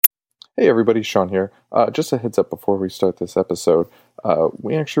Hey everybody, Sean here. Just a heads up before we start this episode.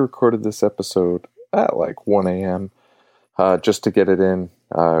 We actually recorded this episode at like 1 a.m. Just to get it in.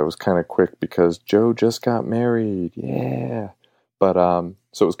 It was kind of quick because Joe just got married. Yeah. But,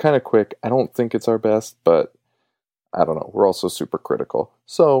 so it was kind of quick. I don't think it's our best, but I don't know. We're also super critical.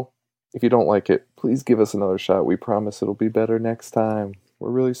 So if you don't like it, please give us another shot. We promise it'll be better next time. We're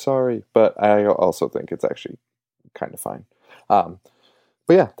really sorry. But I also think it's actually kind of fine.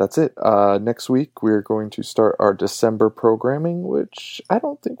 But yeah, that's it. Next week, we're going to start our December programming, which I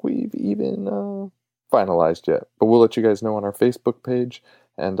don't think we've even finalized yet. But we'll let you guys know on our Facebook page.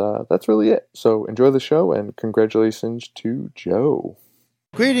 And that's really it. So enjoy the show, and congratulations to Joe.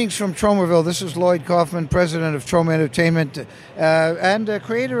 Greetings from Tromerville. This is Lloyd Kaufman, president of Trome Entertainment and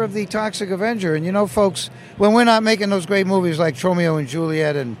creator of The Toxic Avenger. And you know, folks, when we're not making those great movies like Romeo and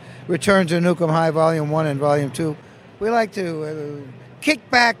Juliet and Return to Nukem High Volume 1 and Volume 2, we like to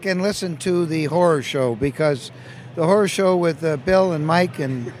kick back and listen to The Horror Show, because The Horror Show with Bill and Mike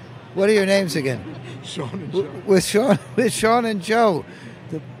and what are your names again? Sean and Joe. With Sean and Joe.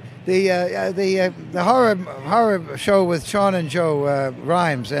 The horror show with Sean and Joe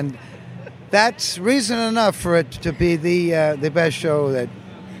rhymes, and that's reason enough for it to be the best show that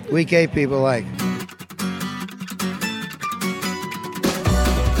we gay people like.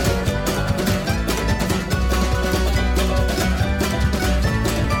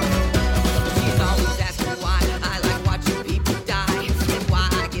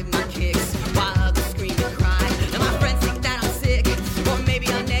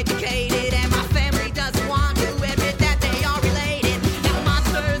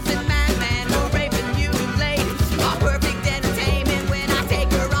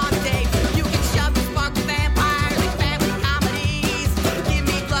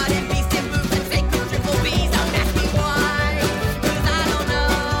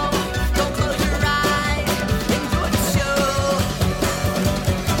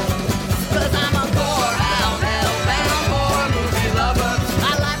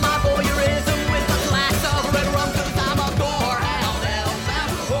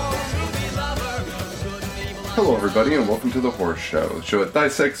 Hello everybody, and welcome to The Horror Show, the show that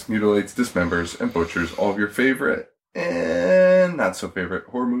dissects, mutilates, dismembers, and butchers all of your favorite and not so favorite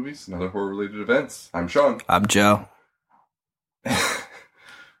horror movies and other horror-related events. I'm Sean. I'm Joe.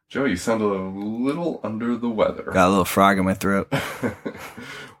 Joe, you sound a little under the weather. Got a little frog in my throat.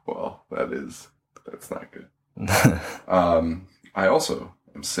 Well, that's not good. I also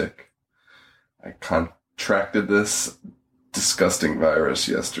am sick. I contracted this disgusting virus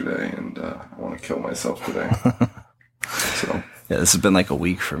yesterday, and I want to kill myself today. So yeah, this has been like a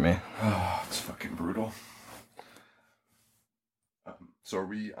week for me. Oh, it's fucking brutal. So are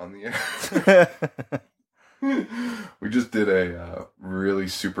we on the air? We just did a really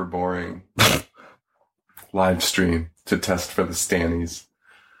super boring live stream to test for the Stannies,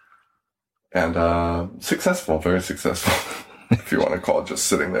 and successful, very successful. If you want to call it just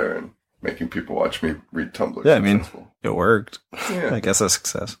sitting there and making people watch me read Tumblr. Yeah, I mean, it worked. Yeah. I guess a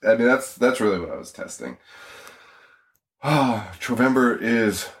success. I mean, that's really what I was testing. November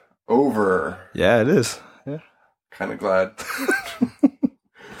is over. Yeah, it is. Yeah. Kind of glad.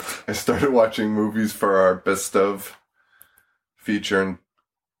 I started watching movies for our Best of feature in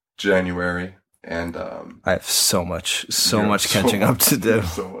January, and I have so much catching up to do.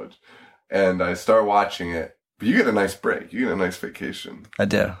 So much. And I start watching it. But you get a nice break. You get a nice vacation. I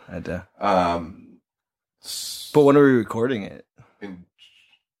do. But when are we recording it?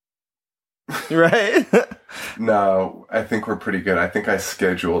 Right? No, I think we're pretty good. I think I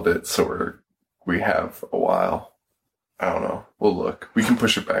scheduled it so we have a while. I don't know. We'll look. We can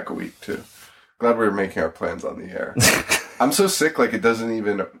push it back a week too. Glad we're making our plans on the air. I'm so sick, like it's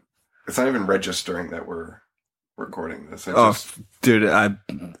not even registering that we're recording this. Dude,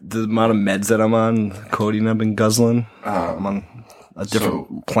 the amount of meds that I'm on, codeine I've been guzzling, I'm on a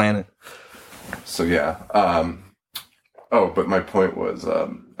different planet. So yeah. But my point was,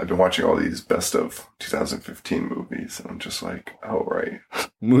 I've been watching all these best of 2015 movies, and I'm just like, oh right,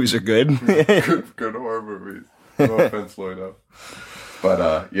 movies are good. good horror movies. No offense, Lloyd.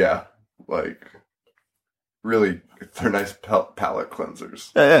 But yeah, like really, they're nice palate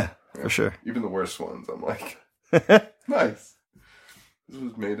cleansers. Yeah, for sure. Even the worst ones, I'm like. Nice. This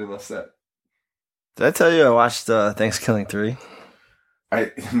was made in a set. Did I tell you I watched Thanksgiving 3?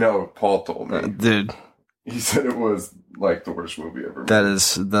 No, Paul told me. Dude. He said it was like the worst movie ever made. That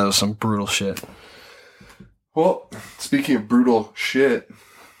was some brutal shit. Well, speaking of brutal shit,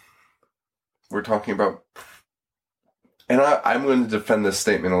 we're talking about, and I'm going to defend this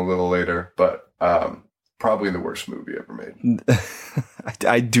statement a little later, but probably the worst movie ever made.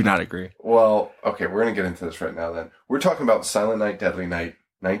 I do not agree. Well, okay, we're going to get into this right now then. We're talking about Silent Night, Deadly Night,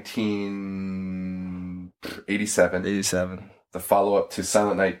 1987. 87. The follow-up to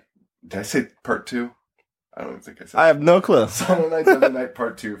Silent Night. Did I say part 2? I don't even think I said I have no clue. Silent Night, Deadly Night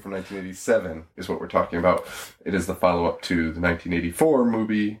Part 2 from 1987 is what we're talking about. It is the follow-up to the 1984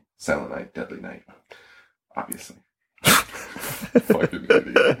 movie, Silent Night, Deadly Night. Obviously. Fucking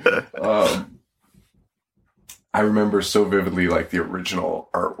idiot. I remember so vividly, like, the original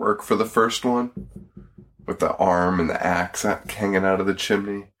artwork for the first one, with the arm and the axe hanging out of the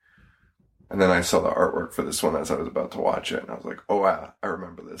chimney. And then I saw the artwork for this one as I was about to watch it, and I was like, oh, wow, I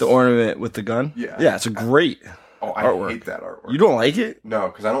remember this. The ornament with the gun? Yeah. Yeah, it's a great I artwork. hate that artwork. You don't like it? No,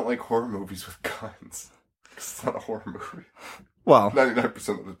 because I don't like horror movies with guns. It's not a horror movie. Well,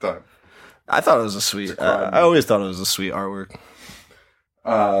 99% of the time. I thought it was a sweet... I always thought it was a sweet artwork.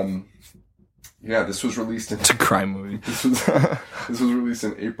 Yeah, this was released in... It's a crime movie. This was released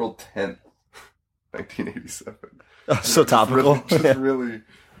in April 10th, 1987. Oh, so topical. Just really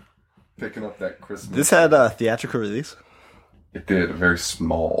picking up that Christmas. This had a theatrical release? It did, a very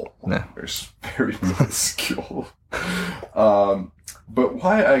small, No. very minuscule. But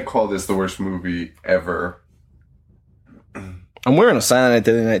why I call this the worst movie ever... I'm wearing a Silent Night,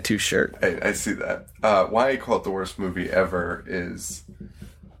 Deadly Night 2 shirt. I see that. Why I call it the worst movie ever is...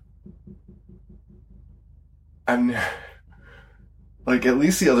 like, at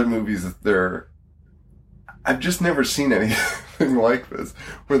least the other movies, I've just never seen anything like this,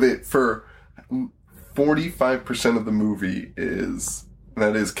 where for 45% of the movie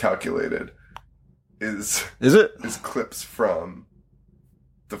that is calculated, is it? Is clips from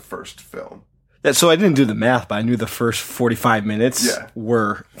the first film. Yeah, so I didn't do the math, but I knew the first 45 minutes Yeah.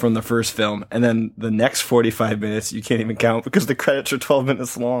 were from the first film, and then the next 45 minutes you can't even count because the credits are 12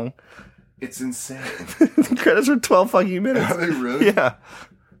 minutes long. It's insane. The credits are 12 fucking minutes. Are they really? Yeah.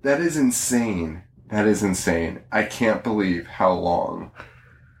 That is insane. That is insane. I can't believe how long.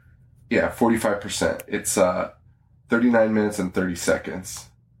 Yeah, 45%. It's 39 minutes and 30 seconds.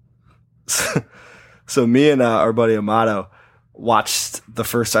 So me and our buddy Amato watched the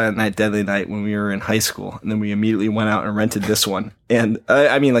first Silent Night, Deadly Night when we were in high school, and then we immediately went out and rented this one. And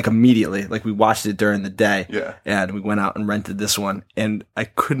I mean, like, immediately, like, we watched it during the day. Yeah. And we went out and rented this one, and I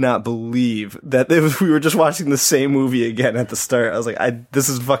could not believe that we were just watching the same movie again at the start. I was like, this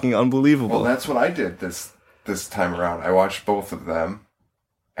is fucking unbelievable. Well, that's what I did this time around. I watched both of them,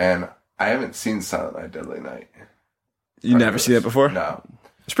 and I haven't seen Silent Night, Deadly Night. You never seen it before? No.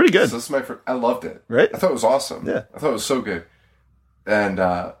 It's pretty good. So this is my first. I loved it. Right? I thought it was awesome. Yeah. I thought it was so good. And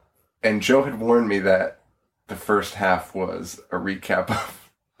Joe had warned me that the first half was a recap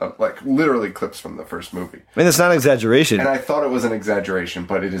of like literally clips from the first movie. I mean, it's not an exaggeration. And I thought it was an exaggeration,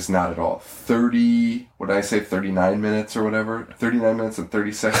 but it is not at all. 39 minutes or whatever? 39 minutes and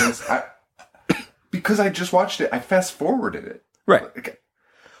 30 seconds. Because I just watched it, I fast forwarded it. Right. Like,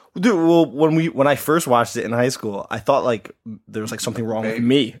 Dude, well, when I first watched it in high school, I thought, like, there was, like, something wrong with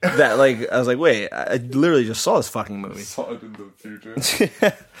me. That, like, I was like, wait, I literally just saw this fucking movie. saw it in the future.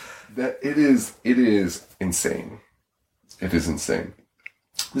 That it is insane. It is insane.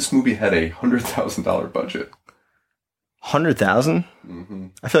 This movie had a $100,000 budget. 100,000? Mm-hmm.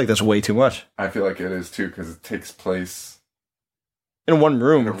 I feel like that's way too much. I feel like it is too, because it takes place in one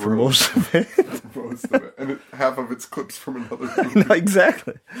room in for most of it. And half of it's clips from another movie. No,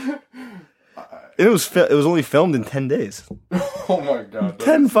 exactly. It was only filmed in 10 days. Oh my god.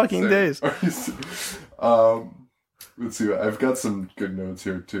 10 fucking days. Let's see. I've got some good notes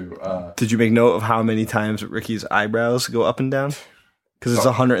here too. Did you make note of how many times Ricky's eyebrows go up and down? Because it's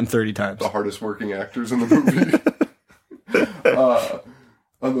 130 times. The hardest working actors in the movie.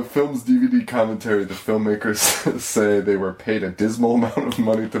 On the film's DVD commentary, the filmmakers say they were paid a dismal amount of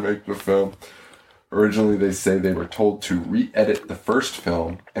money to make the film. Originally, they say they were told to re-edit the first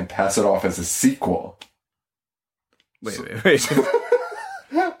film and pass it off as a sequel. Wait.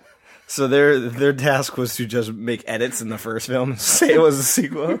 So their task was to just make edits in the first film and say it was a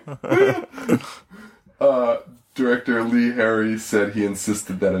sequel? Director Lee Harry said he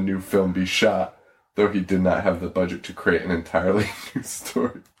insisted that a new film be shot, though he did not have the budget to create an entirely new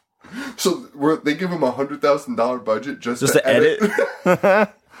story. So they give him $100,000 budget just to edit?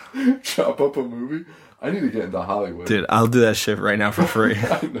 Chop up a movie? I need to get into Hollywood. Dude, I'll do that shit right now for free.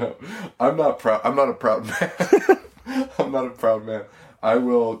 I know. I'm not a proud man. I'm not a proud man. I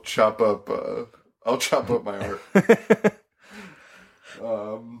will chop up I'll chop up my art.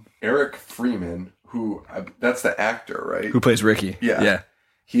 Eric Freeman, that's the actor, right? Who plays Ricky. Yeah.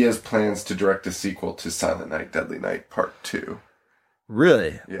 He has plans to direct a sequel to Silent Night, Deadly Night Part 2.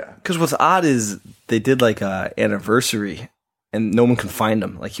 Really? Yeah. Because what's odd is they did like a anniversary, and no one can find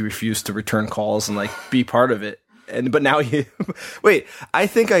him. Like he refused to return calls and like be part of it. But now he wait. I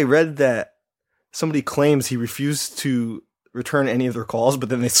think I read that somebody claims he refused to return any of their calls, but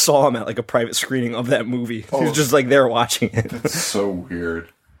then they saw him at like a private screening of that movie. He was just like there watching it. That's so weird.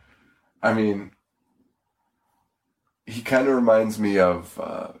 I mean, he kind of reminds me of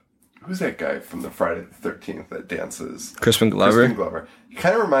who's that guy from the Friday the 13th that dances? Crispin Glover. Crispin Glover. He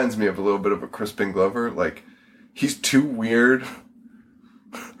kind of reminds me of a little bit of a Crispin Glover. Like, he's too weird.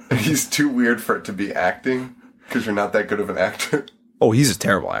 He's too weird for it to be acting because you're not that good of an actor. Oh, he's a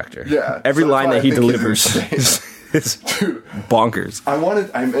terrible actor. Yeah. Every line that he delivers is Dude, bonkers.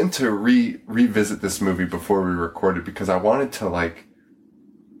 I meant to revisit this movie before we recorded because I wanted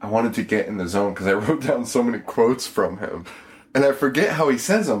to get in the zone because I wrote down so many quotes from him. And I forget how he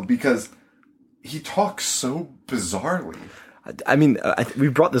says them because he talks so bizarrely. I mean, we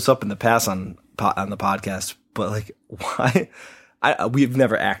brought this up in the past on the podcast, but like, why? We've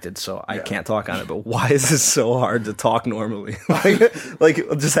never acted, so I can't talk on it. But why is this so hard to talk normally? like,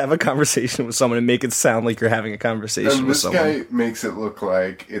 just have a conversation with someone and make it sound like you're having a conversation with someone. This guy makes it look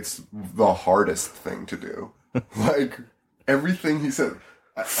like it's the hardest thing to do. Like everything he said.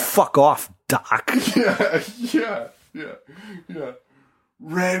 Fuck off, Doc. Yeah.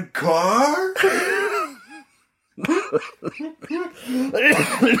 Red car?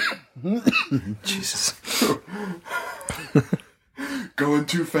 Jesus. Going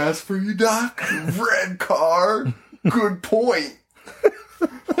too fast for you, Doc? Red car? Good point.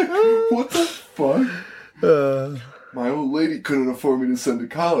 Like, what the fuck? My old lady couldn't afford me to send to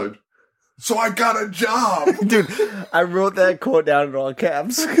college, so I got a job. Dude, I wrote that quote down in all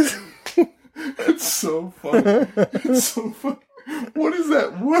caps. It's so funny. It's so funny. What is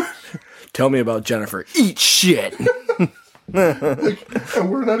that? What? Tell me about Jennifer. Eat shit.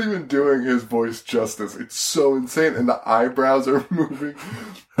 And we're not even doing his voice justice. It's so insane. And the eyebrows are moving.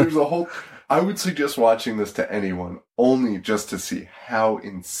 There's a whole... I would suggest watching this to anyone only just to see how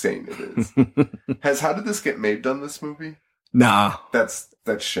insane it is. How did this get made done, this movie? Nah. That's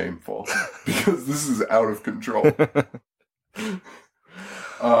shameful. Because this is out of control.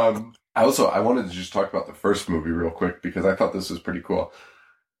 I wanted to just talk about the first movie real quick because I thought this was pretty cool.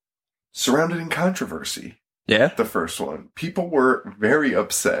 Surrounded in controversy. Yeah? The first one. People were very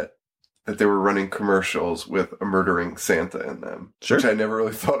upset that they were running commercials with a murdering Santa in them. Sure. Which I never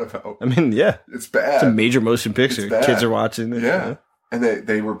really thought about. I mean, yeah. It's bad. It's a major motion picture. Kids are watching it. Yeah. And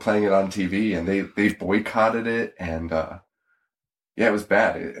they were playing it on TV and they boycotted it and it was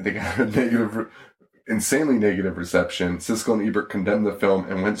bad. They got a insanely negative reception. Siskel and Ebert condemned the film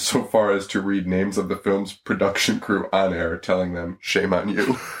and went so far as to read names of the film's production crew on air, telling them, "Shame on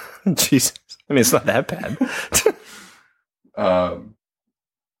you." Jesus. I mean, it's not that bad.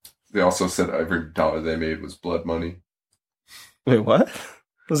 They also said every dollar they made was blood money. Wait, what? What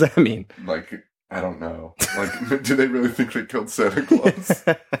does that mean? Like, I don't know. Like, do they really think they killed Santa Claus?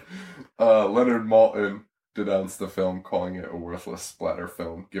 Leonard Maltin denounced the film, calling it a worthless splatter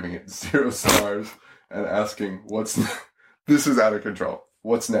film, giving it 0 stars, and asking, this is out of control.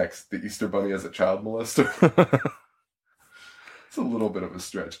 What's next? The Easter Bunny as a child molester? It's a little bit of a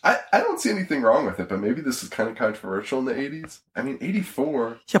stretch. I don't see anything wrong with it, but maybe this is kind of controversial in the 80s. I mean,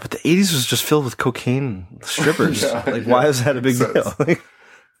 84. Yeah, but the 80s was just filled with cocaine strippers. Why is that a big deal?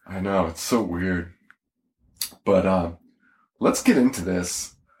 I know, it's so weird. But let's get into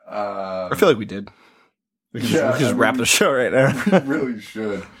this. I feel like we did. We can just wrap the show right now. We really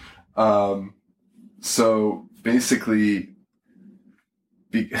should. So basically,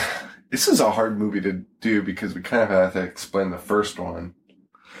 this is a hard movie to do because we kind of have to explain the first one.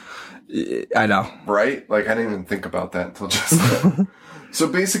 I know. Right? Like, I didn't even think about that until just then. So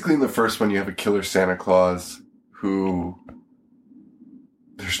basically in the first one, you have a killer Santa Claus who...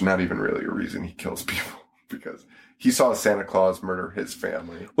 There's not even really a reason he kills people because he saw Santa Claus murder his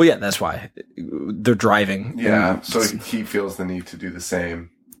family. Well, yeah, that's why. They're driving. Yeah, so he feels the need to do the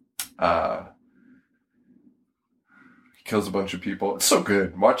same. He kills a bunch of people. It's so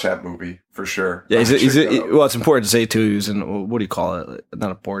good. Watch that movie for sure. Yeah, well, it's important to say too. He was in, what do you call it?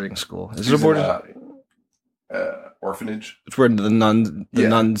 Not a boarding school. Is it a boarding? Orphanage. It's where the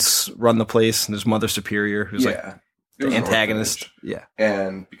nuns run the place, and there's Mother Superior, who's like the antagonist. Yeah,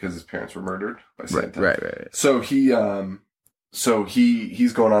 and because his parents were murdered by Santa. Right. So he's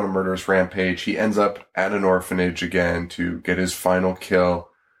going on a murderous rampage. He ends up at an orphanage again to get his final kill.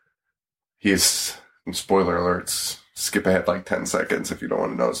 He is, spoiler alerts, skip ahead like 10 seconds if you don't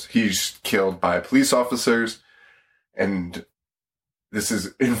want to know. He's killed by police officers, and this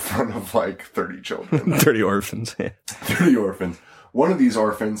is in front of like 30 children. 30 orphans. Yeah. 30 orphans. One of these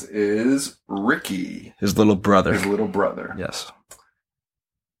orphans is Ricky. His little brother. His little brother. Yes.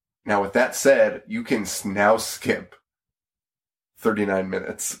 Now, with that said, you can now skip 39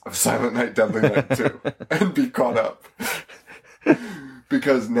 minutes of Silent Night, Deadly Night 2 and be caught up.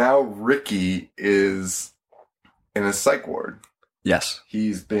 Because now Ricky is in a psych ward. Yes.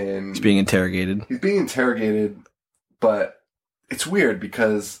 He's being interrogated. He's being interrogated, but it's weird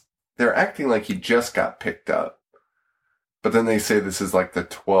because they're acting like he just got picked up. But then they say this is like the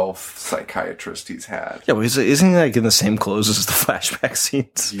 12th psychiatrist he's had. Yeah, but isn't he like in the same clothes as the flashback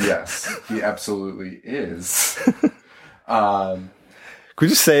scenes? Yes, he absolutely is. Could we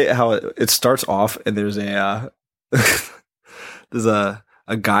just say how it starts off and there's a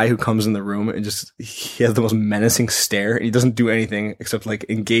guy who comes in the room and he has the most menacing stare and he doesn't do anything except like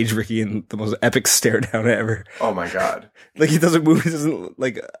engage Ricky in the most epic stare down ever. Oh my god. Like he doesn't move, he doesn't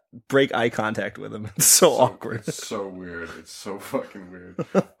like break eye contact with him. It's so awkward. It's so weird. It's so fucking weird.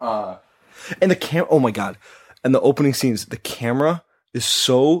 And the oh my god. And the opening scenes, the camera is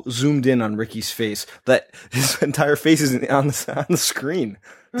so zoomed in on Ricky's face that his entire face is on the screen.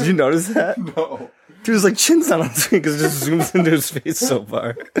 Did you notice that? No. Dude, his like chin's not on the screen because it just zooms into his face so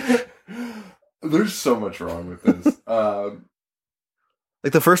far. There's so much wrong with this.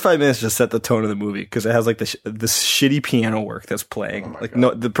 Like the first 5 minutes just set the tone of the movie because it has like this shitty piano work that's playing. Oh like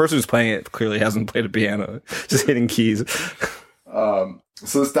no, the person who's playing it clearly hasn't played a piano, just hitting keys. So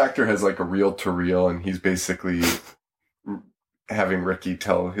this doctor has like a reel to reel, and he's basically having Ricky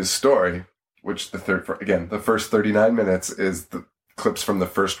tell his story. Which the first 39 minutes is the clips from the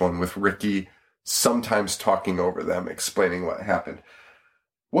first one with Ricky sometimes talking over them, explaining what happened.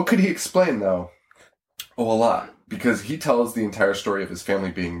 What could he explain, though? Oh, a lot. Because he tells the entire story of his family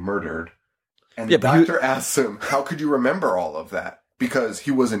being murdered. And the doctor asks him, how could you remember all of that? Because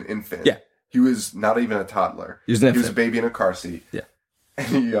he was an infant. Yeah. He was not even a toddler. He was a baby in a car seat. Yeah. And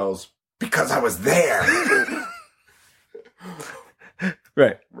he yells, because I was there.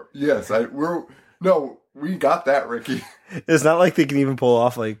 Right. Yes, we got that, Ricky. It's not like they can even pull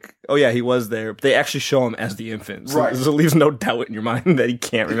off like, oh yeah, he was there. They actually show him as the infant. So, right. So it leaves no doubt in your mind that he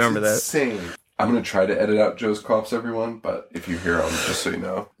can't remember that. Insane. I'm going to try to edit out Joe's coughs, everyone, but if you hear him, just so you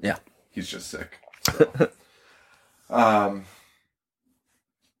know. Yeah. He's just sick. So. And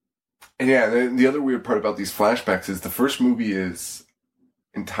yeah, the other weird part about these flashbacks is the first movie is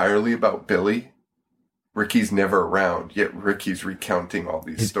entirely about Billy. Ricky's never around, yet Ricky's recounting all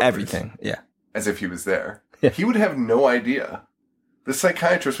these stories. Everything, yeah. As if he was there. Yeah. He would have no idea. The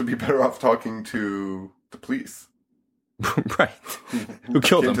psychiatrist would be better off talking to the police. Right. Who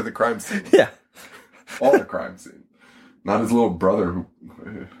killed him? To the crime scene. Yeah. All the crime scene. Not his little brother who...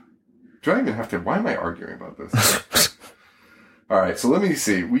 Do I even have to... Why am I arguing about this? All right, so let me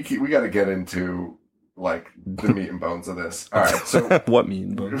see. We got to get into, like, the meat and bones of this. All right, so... What meat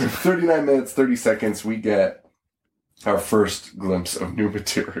and bones? 39 minutes, 30 seconds, we get our first glimpse of new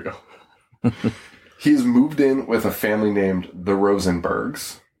material. He's moved in with a family named the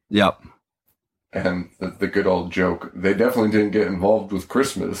Rosenbergs. Yep. And the good old joke, they definitely didn't get involved with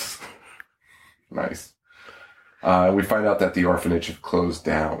Christmas. Nice. We find out that the orphanage had closed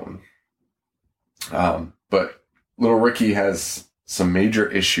down. But little Ricky has some major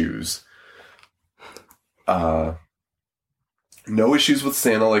issues. No issues with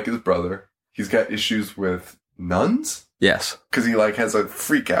Santa like his brother. He's got issues with nuns? Yes. Because he like has a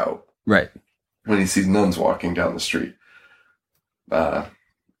freak out. Right. When he sees nuns walking down the street.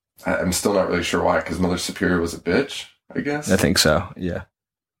 I'm still not really sure why, because Mother Superior was a bitch, I guess. I think so, yeah.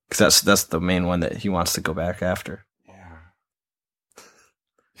 Because that's the main one that he wants to go back after. Yeah.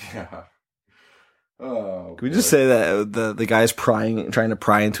 Yeah. Oh, can we just say that the guy's trying to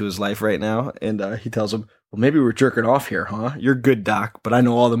pry into his life right now, and he tells him, well, maybe we're jerking off here, huh? You're good, Doc, but I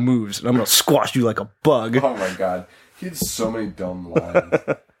know all the moves, and I'm going to squash you like a bug. Oh, my God. He had so many dumb lines.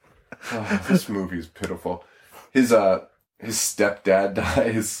 Oh, this movie is pitiful. His stepdad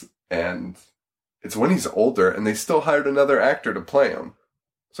dies, and it's when he's older, and they still hired another actor to play him.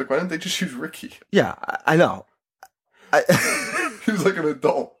 It's like, why didn't they just use Ricky? Yeah, I know. He was like an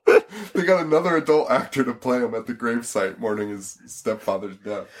adult. They got another adult actor to play him at the gravesite mourning his stepfather's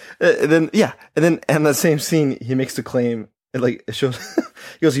death. And then in the same scene, he makes the claim, like, it shows,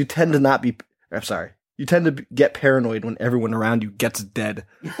 he goes, you tend to get paranoid when everyone around you gets dead.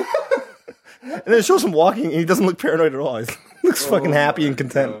 And then it shows him walking, and he doesn't look paranoid at all. He looks fucking happy and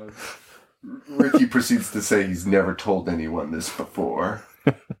content. God. Ricky proceeds to say he's never told anyone this before.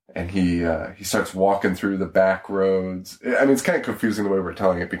 And he starts walking through the back roads. I mean, it's kind of confusing the way we're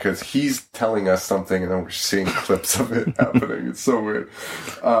telling it, because he's telling us something, and then we're seeing clips of it happening. It's so weird.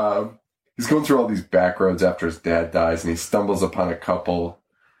 he's going through all these back roads after his dad dies, and he stumbles upon a couple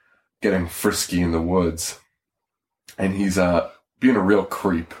getting frisky in the woods. And he's being a real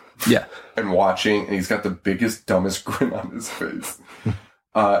creep. Yeah. And watching, and he's got the biggest, dumbest grin on his face.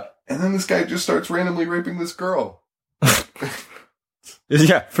 And then this guy just starts randomly raping this girl.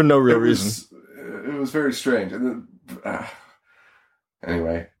 Yeah, for no real reason. It was very strange. And then,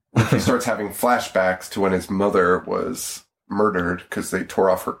 anyway, he starts having flashbacks to when his mother was murdered because they tore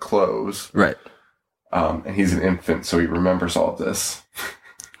off her clothes. Right. And he's an infant, so he remembers all this.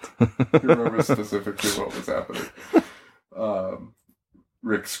 He remembers specifically what was happening.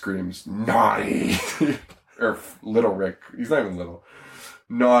 Rick screams, "Naughty!" Or little Rick. He's not even little.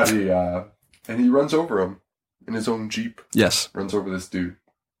 Naughty. And he runs over him in his own Jeep. Yes. Runs over this dude.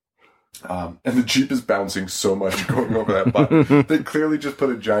 And the Jeep is bouncing so much going over that button. They clearly just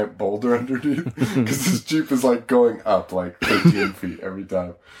put a giant boulder underneath because this Jeep is like going up like 13 feet every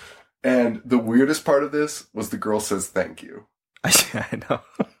time. And the weirdest part of this was the girl says thank you. I know.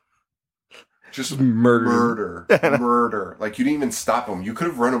 Just murder. Like, you didn't even stop him. You could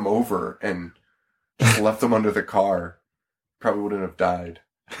have run him over and just left him under the car. Probably wouldn't have died.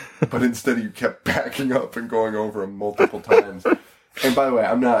 But instead, you kept backing up and going over him multiple times. And by the way,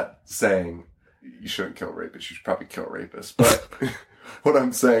 I'm not saying you shouldn't kill rapists. You should probably kill rapists. But what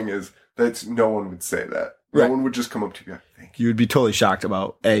I'm saying is that no one would say that. No one would just come up to you and go, thank you. You would be totally shocked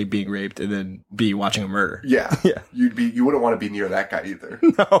about A, being raped, and then B, watching a murder. Yeah. Yeah. You wouldn't want to be near that guy either.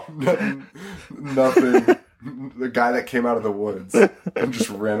 No. Nothing. The guy that came out of the woods and just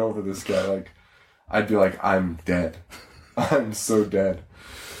ran over this guy. Like, I'd be like, I'm dead. I'm so dead.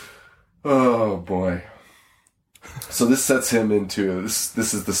 Oh, boy. So this sets him into...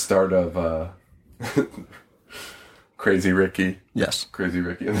 This is the start of Crazy Ricky. Yes. Crazy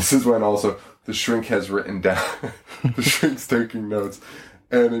Ricky. And this is when also... The shrink has written down, the shrink's taking notes,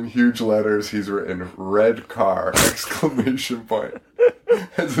 and in huge letters he's written, "Red car!" exclamation point.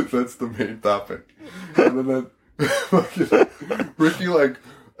 As if that's the main topic. And then Ricky, like,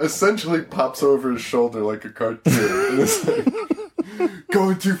 essentially pops over his shoulder like a cartoon. And it's like,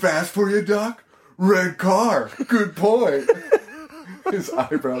 "Going too fast for you, Doc? Red car! Good point!" His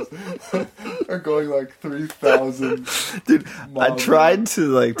eyebrows are going like 3,000. Dude, I tried to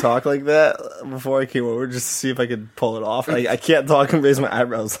like talk like that before I came over just to see if I could pull it off. I can't talk and raise my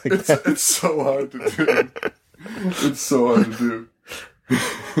eyebrows like that. It's so hard to do. It's so hard to do.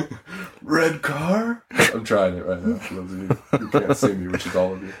 Red car? I'm trying it right now for those of you who can't see me, which is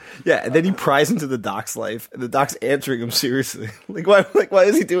all of you. Yeah, and then he pries into the doc's life, and the doc's answering him seriously. Why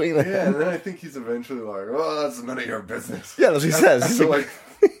is he doing that? Yeah, and then I think he's eventually like, "Oh, that's none of your business." Yeah, that's what he says. He's like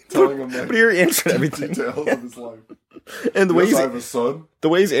telling him like, but you're answering everything. Details of his life. And the way I have a son. The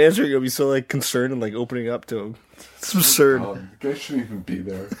way he's answering him, he's so like concerned and like opening up to him. It's absurd. The guy shouldn't even be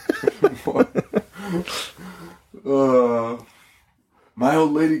there. My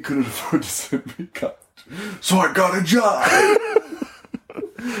old lady couldn't afford to send me college, so I got a job.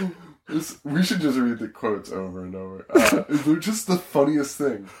 We should just read the quotes over and over. They're just the funniest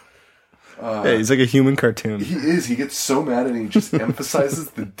thing. Yeah, he's like a human cartoon. He is. He gets so mad and he just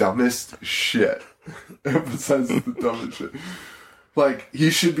emphasizes the dumbest shit. Like,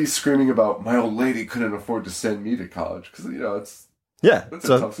 he should be screaming about, "My old lady couldn't afford to send me to college." Because, you know, that's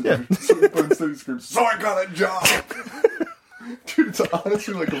a tough situation. Yeah. But instead he screams, "So I got a job!" Dude, it's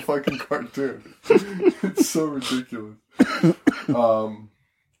honestly like a fucking cartoon. It's so ridiculous.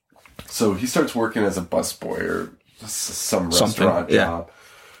 So he starts working as a busboy or some restaurant job.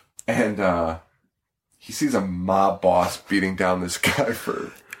 And he sees a mob boss beating down this guy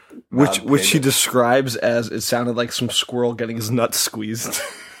for... Which he describes as, it sounded like some squirrel getting his nuts squeezed.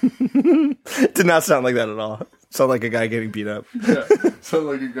 Did not sound like that at all. Sounded like a guy getting beat up. Yeah, sounded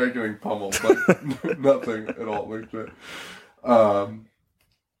like a guy getting pummeled. Like, nothing at all like that.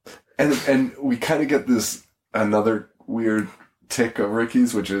 And we kind of get this another weird tick of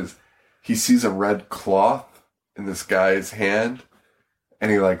Ricky's, which is he sees a red cloth in this guy's hand,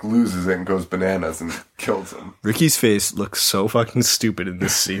 and he like loses it and goes bananas and kills him. Ricky's face looks so fucking stupid in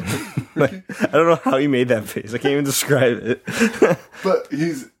this scene. Like, I don't know how he made that face. I can't even describe it. But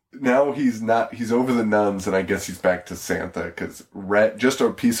he's over the nuns, and I guess he's back to Santa because just a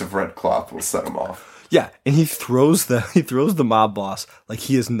piece of red cloth will set him off. Yeah, and he throws the mob boss like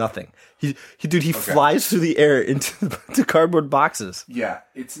he is nothing. He flies through the air into cardboard boxes. Yeah,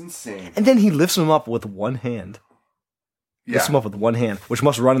 it's insane. And then he lifts him up with one hand. Yeah. Lifts him up with one hand, which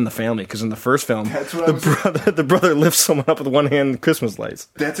must run in the family, because in the first film, the brother lifts someone up with one hand in Christmas lights.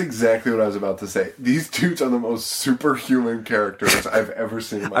 That's exactly what I was about to say. These dudes are the most superhuman characters I've ever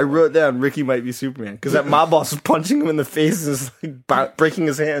seen in my life. I wrote down Ricky might be Superman, because that mob boss is punching him in the face and is like breaking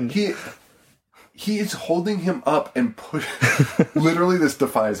his hand. He is holding him up and literally this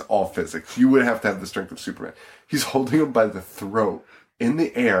defies all physics. You would have to have the strength of Superman. He's holding him by the throat in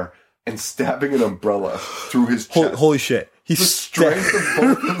the air and stabbing an umbrella through his chest. Holy shit. The strength of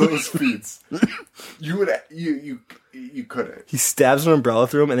both of those feats. You couldn't. He stabs an umbrella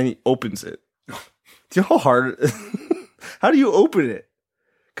through him and then he opens it. Do you know how hard how do you open it?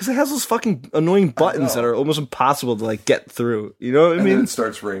 Because it has those fucking annoying buttons that are almost impossible to like get through. You know what I mean? And it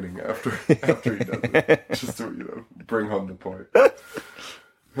starts raining after he does it. Just to, bring home the point.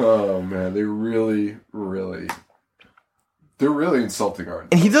 Oh man, they're really insulting,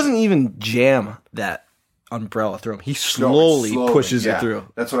 aren't they? And he doesn't even jam that umbrella through him. He slowly pushes it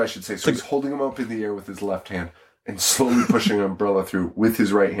through. That's what I should say. So he's holding him up in the air with his left hand and slowly pushing an umbrella through with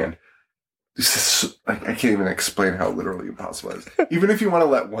his right hand. This is, I can't even explain how literally impossible it is. Even if you want to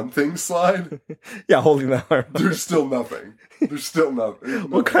let one thing slide, yeah, holding that arm, there's still nothing.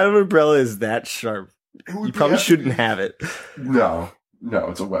 What kind of umbrella is that sharp? You probably shouldn't have it. No,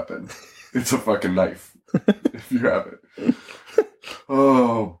 it's a weapon. It's a fucking knife. If you have it.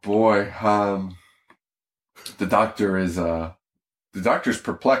 Oh boy. The doctor's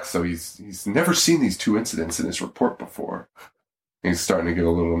perplexed, so he's never seen these two incidents in his report before. He's starting to get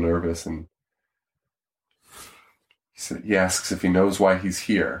a little nervous, and he asks if he knows why he's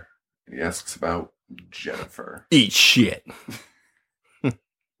here. He asks about Jennifer. Eat shit.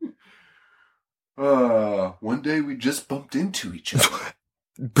 One day we just bumped into each other.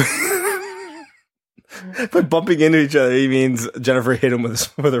 By bumping into each other, he means Jennifer hit him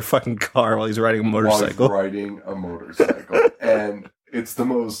with her fucking car while he's riding a motorcycle. And it's the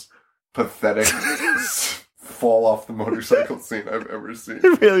most pathetic fall off the motorcycle scene I've ever seen.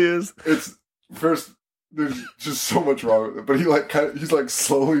 It really is. It's first. There's just so much wrong with it, but he's like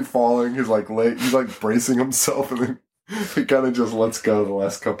slowly falling. He's like he's like bracing himself, and then he kind of just lets go the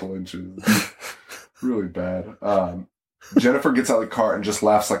last couple inches. Really bad. Jennifer gets out of the car and just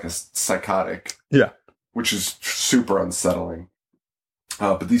laughs like a psychotic. Yeah. Which is super unsettling.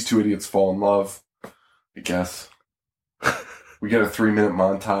 But these two idiots fall in love, I guess. We get a 3-minute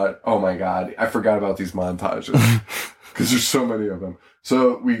montage. Oh my god, I forgot about these montages. Because there's so many of them.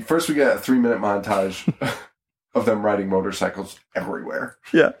 So we get a 3-minute montage of them riding motorcycles everywhere.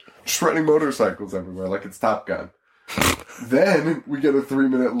 Yeah. Just riding motorcycles everywhere like it's Top Gun. Then we get a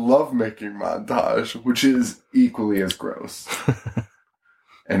 3-minute lovemaking montage, which is equally as gross.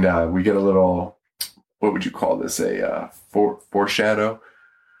 And we get a little, what would you call this? A foreshadow?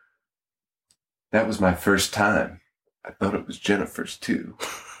 That was my first time. I thought it was Jennifer's too.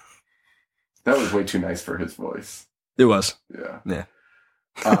 That was way too nice for his voice. It was. Yeah.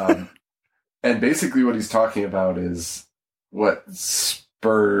 And basically what he's talking about is what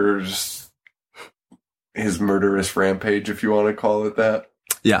spurs his murderous rampage, if you want to call it that.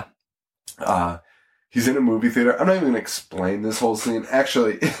 Yeah. He's in a movie theater. I'm not even going to explain this whole scene.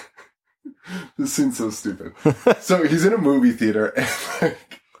 Actually, this scene's so stupid. So he's in a movie theater, and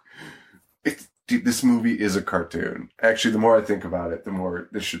dude, this movie is a cartoon. Actually, the more I think about it, the more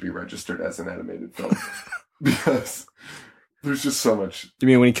this should be registered as an animated film. Because there's just so much. You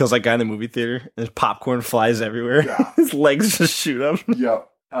mean when he kills that guy in the movie theater and his popcorn flies everywhere? Yeah. His legs just shoot up. Yep.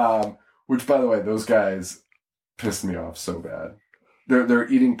 Which, by the way, those guys pissed me off so bad.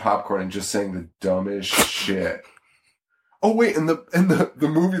 They're eating popcorn and just saying the dumbest shit. Oh wait, and the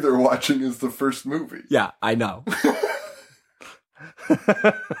movie they're watching is the first movie. Yeah, I know.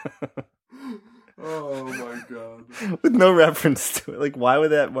 Oh my god. With no reference to it. Like, why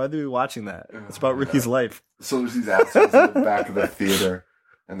are we watching that? It's about Ricky's life. So there's these assholes in the back of the theater,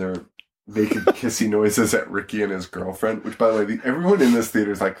 and they're making kissy noises at Ricky and his girlfriend, which, by the way, everyone in this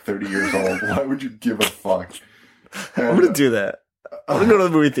theater is like 30 years old. Why would you give a fuck? And I'm going to do that. I'm going to go to the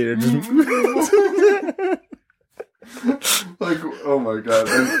movie theater. Like, oh my god.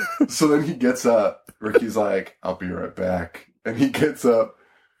 And so then he gets up. Ricky's like, I'll be right back. And he gets up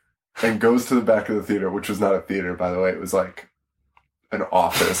and goes to the back of the theater, which was not a theater, by the way. It was like an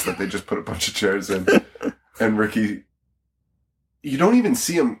office that they just put a bunch of chairs in. And Ricky, you don't even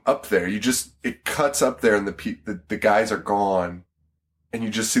see him up there. It cuts up there and the guys are gone. And you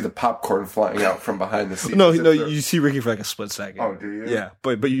just see the popcorn flying out from behind the seat. No, you see Ricky for like a split second. Oh, do you? Yeah,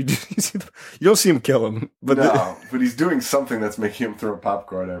 but you don't see him kill him. But but he's doing something that's making him throw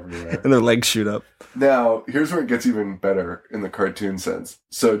popcorn everywhere. And their legs shoot up. Now, here's where it gets even better in the cartoon sense.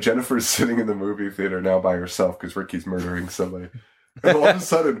 So Jennifer's sitting in the movie theater now by herself because Ricky's murdering somebody. And all of a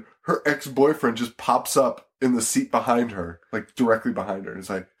sudden, her ex-boyfriend just pops up in the seat behind her, like directly behind her. And he's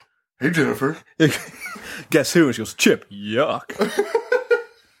like, hey, Jennifer. Guess who? And she goes, Chip, yuck.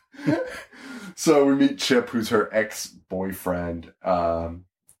 So we meet Chip, who's her ex-boyfriend.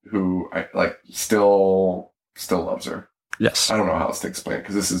 who still loves her. Yes. I don't know how else to explain it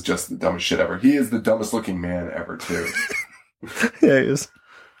because this is just the dumbest shit ever. He is the dumbest looking man ever too. Yeah, he is.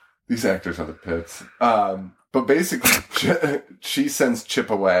 These actors are the pits. But basically, she sends Chip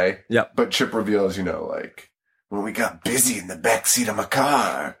away. Yep. But Chip reveals, when we got busy in the backseat of my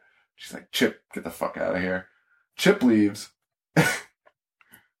car. She's like, Chip, get the fuck out of here. Chip leaves.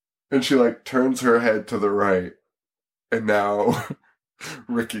 And she, turns her head to the right. And now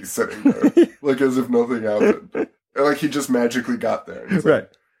Ricky's sitting there. As if nothing happened. And, he just magically got there. And he's right.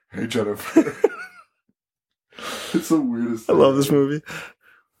 Like, hey, Jennifer. It's the weirdest thing. I love this movie.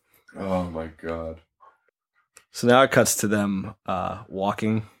 Oh, my God. So now it cuts to them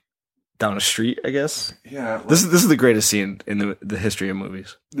walking down a street, I guess. Yeah. This is the greatest scene in the history of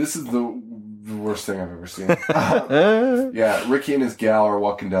movies. This is the worst thing I've ever seen. Yeah, Ricky and his gal are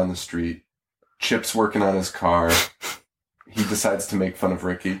walking down the street. Chip's working on his car. He decides to make fun of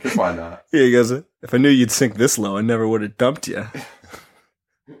Ricky, because why not? Yeah, he goes, if I knew you'd sink this low, I never would have dumped you.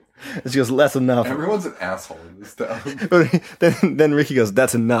 And she goes, that's enough. Everyone's an asshole in this town. then Ricky goes,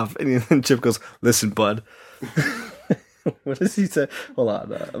 that's enough. And then Chip goes, listen, bud. What does he say? Hold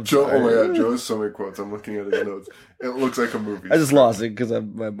on. Joe, oh my God, Joe has so many quotes. I'm looking at his notes. It looks like a movie. I just lost it because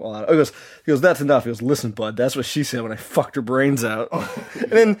I'm all out. He goes, that's enough. He goes, listen, bud, that's what she said when I fucked her brains out. Oh,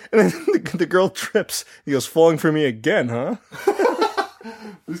 yeah. And then the girl trips. He goes, falling for me again, huh?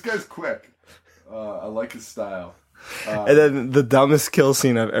 This guy's quick. I like his style. And then the dumbest kill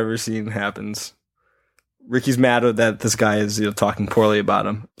scene I've ever seen happens. Ricky's mad that this guy is talking poorly about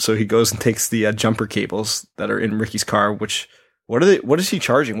him, so he goes and takes the jumper cables that are in Ricky's car. Which what is he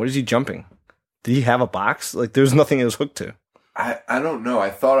charging? What is he jumping? Did he have a box? There's nothing it was hooked to. I don't know.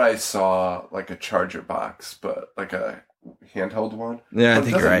 I thought I saw a charger box, but a handheld one. Yeah, but I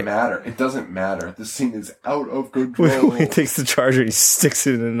think you're right. It doesn't matter. This scene is out of control. When he takes the charger and he sticks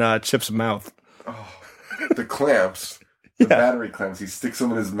it in Chip's mouth. Oh, the clamps, the battery clamps. He sticks them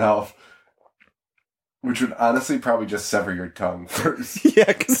in his mouth. Which would honestly probably just sever your tongue first. Yeah,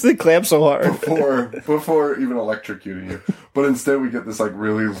 because they clamp so hard. Before even electrocuting you. But instead we get this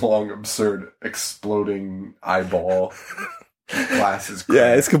really long, absurd, exploding eyeball. Glasses.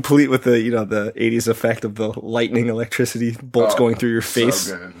 Yeah, it's complete with the 80s effect of the lightning electricity bolts going through your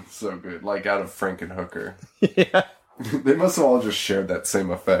face. So good. Like out of Frankenhooker. Yeah. They must have all just shared that same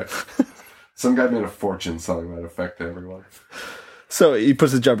effect. Some guy made a fortune selling that effect to everyone. So he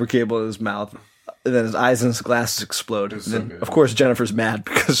puts the jumper cable in his mouth. And then his eyes and his glasses explode. And then, of course, Jennifer's mad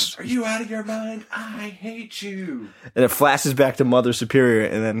because... Are you out of your mind? I hate you. And it flashes back to Mother Superior.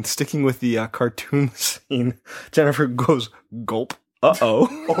 And then sticking with the cartoon scene, Jennifer goes, gulp. Uh-oh.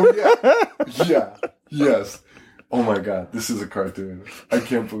 Oh, yeah. Yeah. Yes. Oh, my God. This is a cartoon. I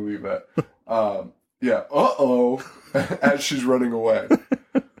can't believe that. Yeah. Uh-oh. As she's running away.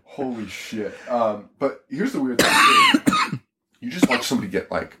 Holy shit. But here's the weird thing, too. You just watch somebody get,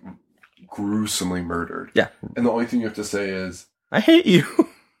 gruesomely murdered. Yeah. And the only thing you have to say is... I hate you.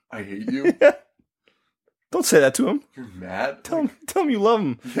 I hate you? Don't say that to him. You're mad? Tell him you love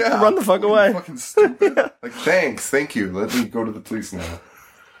him. Yeah. Run the fuck away. You fucking stupid. Thanks. Thank you. Let me go to the police now.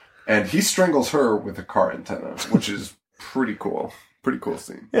 And he strangles her with a car antenna, which is pretty cool. Pretty cool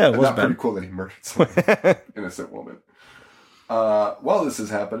scene. Yeah, it was not bad. Pretty cool that he murdered some innocent woman. While this is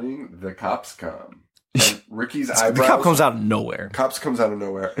happening, the cops come. And Ricky's eyebrows... The cop comes out of nowhere. Cops comes out of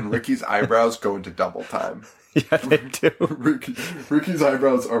nowhere, and Ricky's eyebrows go into double time. Yeah, they do. Ricky's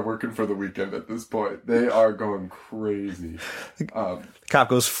eyebrows are working for the weekend at this point. They are going crazy. The cop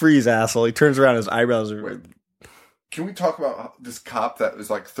goes, freeze, asshole. He turns around, his eyebrows are... Wait, can we talk about this cop that is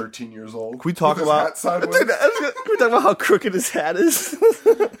 13 years old? Can we talk about... Can we talk about how crooked his hat is?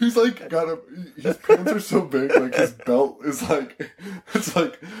 He's his pants are so big, his belt is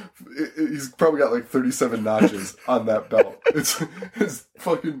he's probably got 37 notches on that belt. It's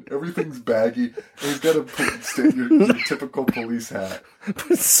fucking, everything's baggy, and he's got your typical police hat.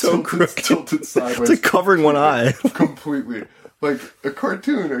 But it's so crooked. Tilted sideways. It's covering one eye. Completely. Like a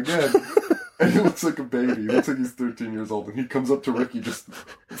cartoon again. And he looks like a baby. He looks like he's 13 years old. And he comes up to Ricky just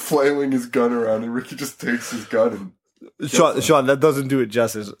flailing his gun around. And Ricky just takes his gun and... Sean, that doesn't do it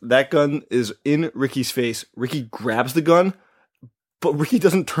justice. That gun is in Ricky's face. Ricky grabs the gun, but Ricky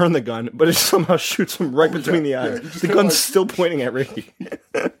doesn't turn the gun, but it somehow shoots him right between the eyes. The gun's still pointing at Ricky.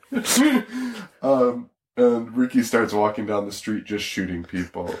 And Ricky starts walking down the street just shooting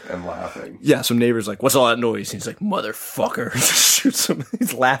people and laughing. Yeah, some neighbor's like, what's all that noise? And he's like, motherfucker. Just shoots him.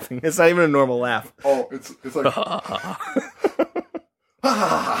 He's laughing. It's not even a normal laugh. Oh, it's like...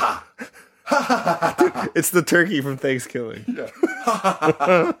 Dude, it's the turkey from Thanksgiving.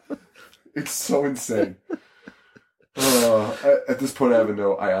 Yeah. It's so insane. At this point, I have a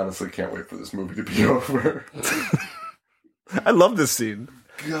note. I honestly can't wait for this movie to be over. I love this scene.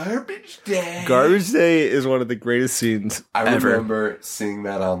 Garbage Day. Garbage Day is one of the greatest scenes ever. remember seeing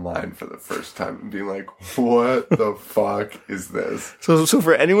that online for the first time and being like, what the fuck is this? So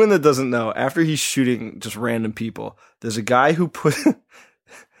for anyone that doesn't know, after he's shooting just random people, there's a guy who put...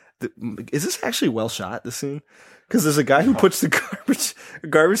 Is this actually well shot, this scene? Because there's a guy who puts the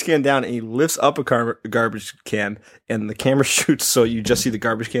garbage can down and he lifts up a garbage can and the camera shoots so you just see the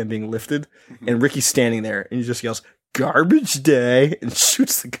garbage can being lifted and Ricky's standing there and he just yells, "Garbage Day," and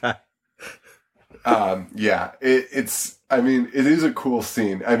shoots the guy. Yeah, it is a cool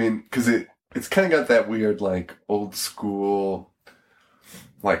scene. I mean, because it's kind of got that weird, like, old school,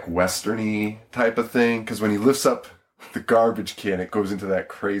 like, westerny type of thing. Because when he lifts up the garbage can, it goes into that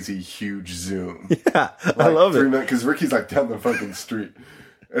crazy huge zoom. Yeah, like, I love it. Because Ricky's like down the fucking street.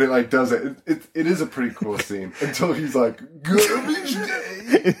 And it like does it. It is a pretty cool scene. Until he's like, "Garbage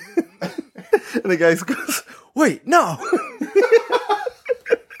Day." And the guy goes, "Wait, no."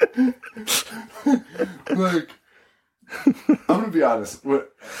 Like, I'm gonna be honest.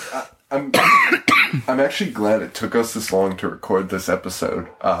 I'm actually glad it took us this long to record this episode.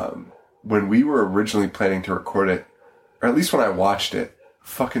 When we were originally planning to record it, or at least when I watched it,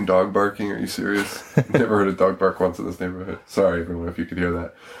 fucking dog barking. Are you serious? Never heard a dog bark once in this neighborhood. Sorry, everyone, if you could hear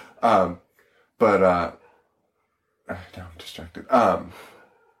that. Now I'm distracted.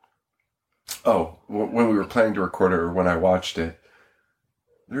 When we were planning to record it, or when I watched it,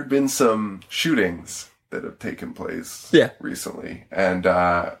 there had been some shootings that have taken place recently. And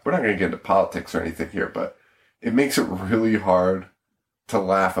we're not going to get into politics or anything here, but it makes it really hard to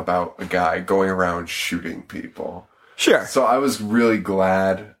laugh about a guy going around shooting people. Sure. So I was really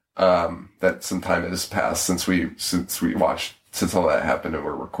glad that some time has passed since all that happened and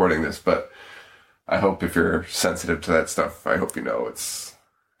we're recording this. But I hope if you're sensitive to that stuff, I hope you know it's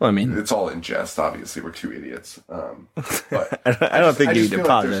all in jest. Obviously, we're two idiots. But I don't think you need to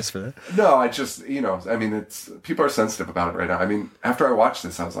apologize for that. No, it's people are sensitive about it right now. I mean, after I watched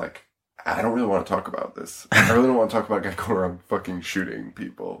this, I was like, I don't really want to talk about this. I really don't want to talk about a guy going around fucking shooting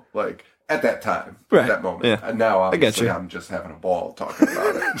people. Like, at that time, right. At that moment. Yeah. And now, obviously, I'm just having a ball talking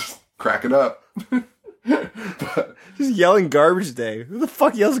about it. Just cracking up. But, just yelling "Garbage Day." Who the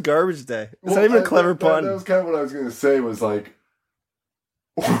fuck yells "Garbage Day"? It's not even a clever pun. That was kind of what I was going to say, was like,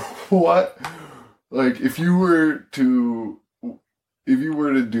 what? Like, if you were to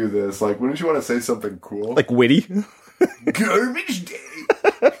do this, like, wouldn't you want to say something cool? Like witty? Garbage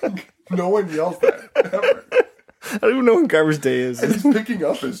Day! No one yells that, ever. I don't even know what Garbage Day is. And he's picking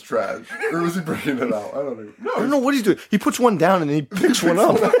up his trash. Or was he bringing it out? I don't know. No, I don't know what he's doing. He puts one down and then he picks one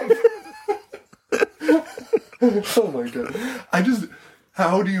up. Oh my god.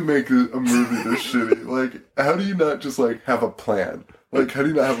 How do you make a movie this shitty? Like, how do you not just, like, have a plan? Like, how do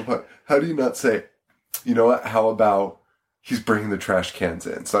you not have a plan? How do you not say, you know what, how about he's bringing the trash cans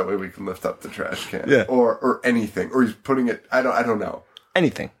in so that way we can lift up the trash can? Yeah. Or anything. Or he's putting it, I don't know.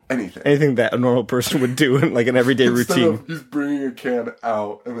 Anything that a normal person would do in like an everyday routine. He's bringing a can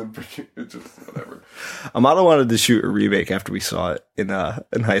out and then bringing it, just whatever. Amato wanted to shoot a remake after we saw it in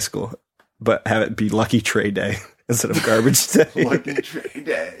high school, but have it be Lucky Tray Day instead of Garbage Day. Lucky Tray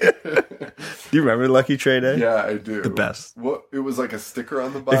Day. Do you remember Lucky Tray Day? Yeah, I do. The best. What? It was like a sticker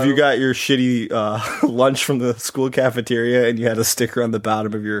on the bottom? If you got your shitty lunch from the school cafeteria and you had a sticker on the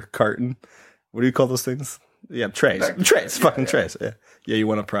bottom of your carton, what do you call those things? Yeah, trays. Trays. Fucking trays. Yeah. Yeah, you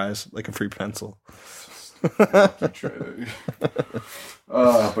won a prize, like a free pencil. But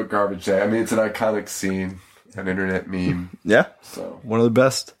Garbage Day. I mean, it's an iconic scene, an internet meme. Yeah. So one of the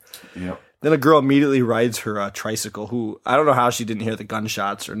best. Yep. Then a girl immediately rides her tricycle, who, I don't know how she didn't hear the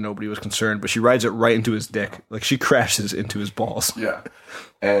gunshots or nobody was concerned, but she rides it right into his dick. Like, she crashes into his balls. Yeah.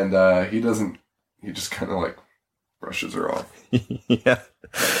 And he just kind of, like, brushes her off. Yeah.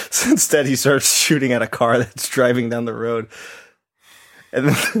 So instead, he starts shooting at a car that's driving down the road. And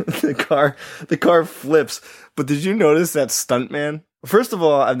then the car flips. But did you notice that stuntman? First of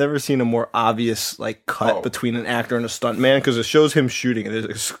all, I've never seen a more obvious like cut between an actor and a stuntman, because it shows him shooting and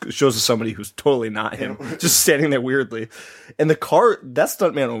it shows somebody who's totally not him, just standing there weirdly. And that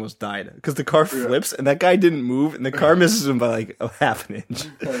stuntman almost died because the car flips and that guy didn't move and the car misses him by like a half an inch.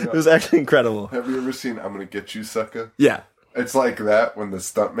 It was actually incredible. Have you ever seen "I'm Gonna Get You, Sucker"? Yeah. It's like that when the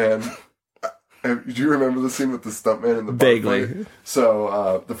stuntman... Do you remember the scene with the stuntman in the bar Vaguely. fight?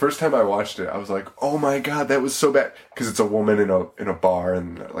 So the first time I watched it, I was like, "Oh my god, that was so bad!" Because it's a woman in a bar,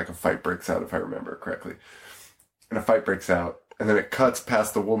 and like a fight breaks out, if I remember correctly. And a fight breaks out, and then it cuts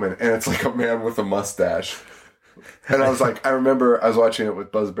past the woman, and it's like a man with a mustache, And I was like, I remember I was watching it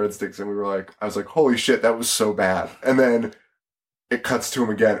with Buzz Breadsticks, and I was like, holy shit, that was so bad. And then it cuts to him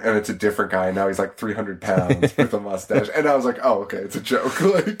again, and it's a different guy. Now he's like 300 pounds with a mustache. And I was like, oh, okay, it's a joke.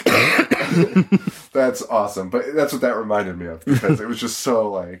 Like, that's awesome. But that's what that reminded me of, because it was just so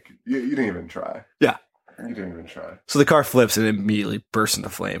like, you didn't even try. Yeah. You didn't even try. So the car flips and immediately bursts into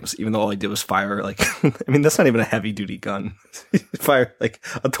flames, even though all he did was fire, like, I mean, that's not even a heavy duty gun. Fire like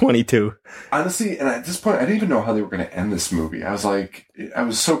a 22. Honestly, and at this point, I didn't even know how they were going to end this movie. I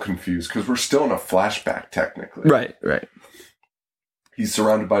was so confused, because we're still in a flashback, technically. Right. He's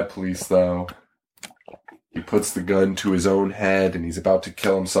surrounded by police, though. He puts the gun to his own head, and he's about to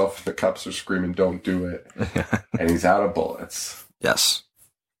kill himself. The cops are screaming, don't do it. And he's out of bullets. Yes.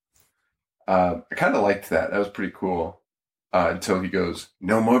 I kind of liked that. That was pretty cool. Until he goes,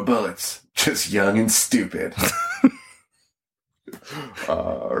 no more bullets. Just young and stupid.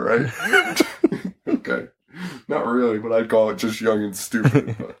 All right. Okay. Not really, but I'd call it just young and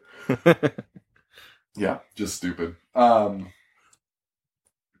stupid. But yeah, just stupid. And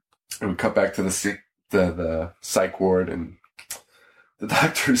we cut back to the psych ward, and the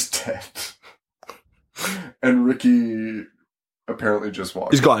doctor's dead. And Ricky apparently just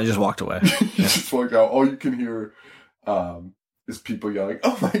walked. He's gone. He just walked away. He just walked out. All you can hear is people yelling,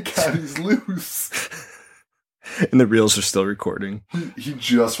 "Oh my god, he's loose!" And the reels are still recording. He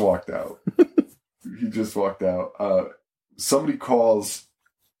just walked out. He just walked out. Somebody calls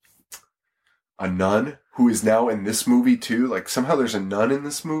a nun who is now in this movie too. Like, somehow there's a nun in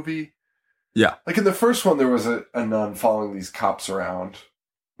this movie. Yeah. Like, in the first one, there was a nun following these cops around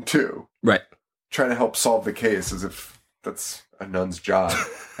too. Right. Trying to help solve the case, as if that's a nun's job.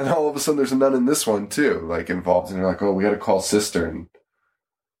 And all of a sudden there's a nun in this one too, like, involved. And you're like, oh, we got to call sister and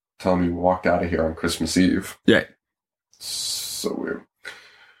tell him he walked out of here on Christmas Eve. Yeah. So weird.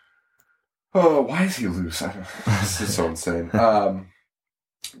 Oh, why is he loose? This is so insane.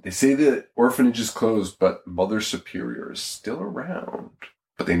 They say the orphanage is closed, but Mother Superior is still around.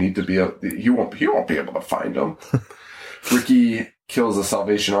 But they need to be he won't be able to find him. Ricky kills the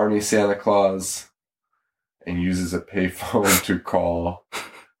Salvation Army Santa Claus and uses a payphone to call.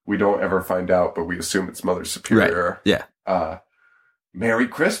 We don't ever find out, but we assume it's Mother Superior. Right. Yeah. Merry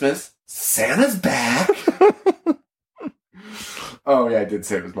Christmas. Santa's back. Oh, yeah, I did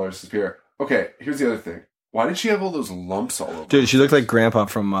say it was Mother Superior. Okay, here's the other thing. Why did she have all those lumps all over? Dude, she looked like Grandpa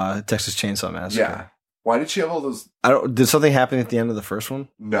from Texas Chainsaw Massacre. Yeah. Why did she have all those? Did something happen at the end of the first one?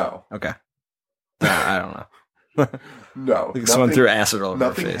 No. Okay. I don't know. No. Like someone threw acid all over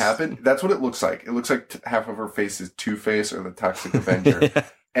her face. Nothing happened. That's what it looks like. It looks like half of her face is Two-Face or the Toxic Avenger. Yeah.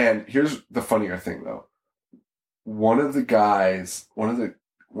 And here's the funnier thing, though. One of the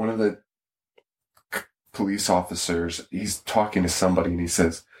police officers, he's talking to somebody, and he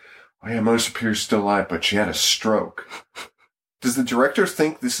says, "Oh yeah, Mother Superior's still alive, but she had a stroke." Does the director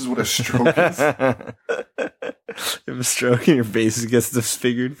think this is what a stroke is? You have a stroke and your face gets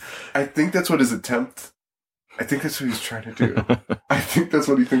disfigured. I think that's what his attempt. I think that's what he's trying to do. I think that's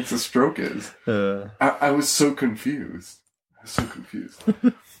what he thinks a stroke is. I was so confused.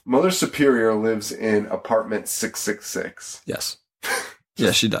 Mother Superior lives in apartment 666. Yes.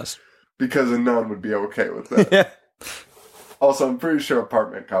 Yes, she does. Because a nun would be okay with that. Yeah. Also, I'm pretty sure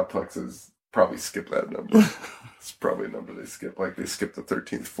apartment complexes probably skip that number. It's probably a number they skip. Like, they skip the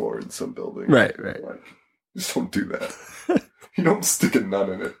 13th floor in some building. Right. Like, just don't do that. You don't stick a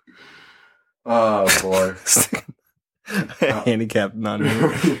nun in it. Oh, boy. A handicapped nun.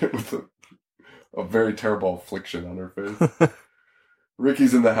 With a very terrible affliction on her face.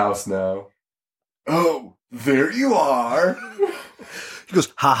 Ricky's in the house now. Oh, there you are. He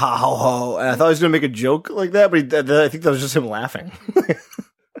goes, ha ha ho ho. And I thought he was going to make a joke like that, but I think that was just him laughing.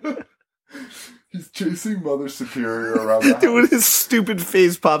 He's chasing Mother Superior around the house. Dude, his stupid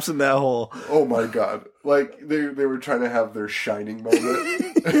face pops in that hole. Oh my god. Like, they were trying to have their shining moment.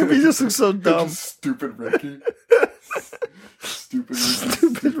 He just looks so dumb. Stupid Ricky. Stupid Ricky.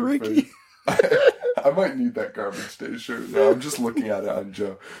 Stupid Ricky. I might need that Garbage Day shirt now. I'm just looking at it on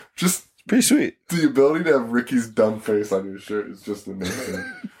Joe. Just pretty sweet. The ability to have Ricky's dumb face on your shirt is just amazing.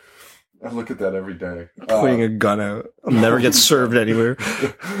 I look at that every day. Pointing a gun out. I'll never get served anywhere.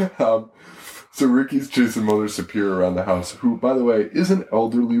 So Ricky's chasing Mother Superior around the house, who, by the way, is an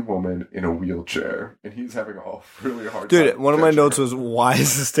elderly woman in a wheelchair. And he's having a really hard time. Dude, one of my notes was, why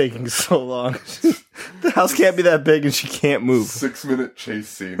is this taking so long? The house can't be that big and she can't move. 6-minute chase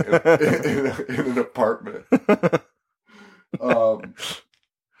scene in an apartment. Or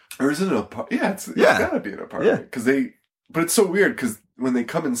is it an apartment? Yeah, it's gotta be an apartment. But it's so weird because when they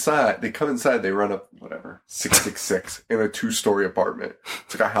come inside, they run up, whatever, 666 in a 2-story apartment.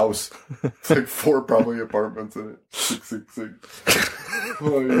 It's like a house. It's like 4 probably apartments in it. 666.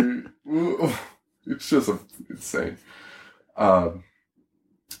 Like, it's just insane.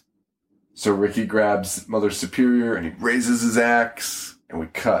 So Ricky grabs Mother Superior and he raises his axe, and we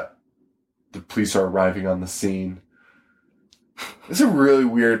cut. The police are arriving on the scene. It's a really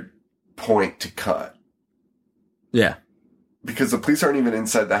weird point to cut. Yeah. Because the police aren't even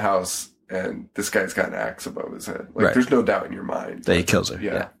inside the house, and this guy's got an axe above his head. Like, There's no doubt in your mind that he kills her.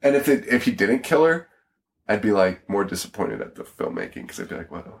 Yeah. And if he didn't kill her, I'd be like more disappointed at the filmmaking, because I'd be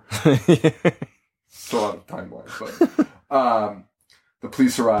like, well, still out of timeline. But the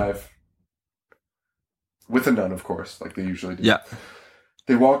police arrive with a nun, of course, like they usually do. Yeah.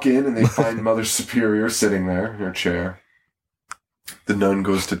 They walk in and they find Mother Superior sitting there in her chair. The nun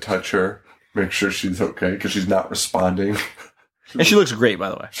goes to touch her, make sure she's okay, because she's not responding. She looks great, by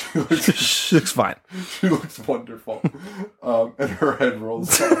the way. She looks fine. She looks wonderful. And her head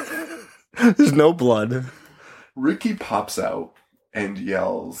rolls off. There's no blood. Ricky pops out and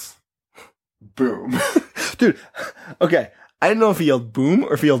yells, boom. Dude, okay. I didn't know if he yelled boom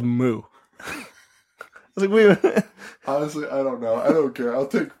or if he yelled moo. I was like, wait a minute. Honestly, I don't know. I don't care. I'll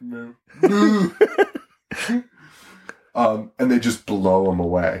take moo. Moo. And they just blow him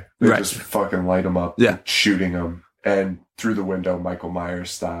away. They just fucking light him up. Yeah. Shooting him. And through the window, Michael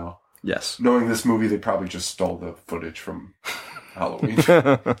Myers style. Yes. Knowing this movie, they probably just stole the footage from Halloween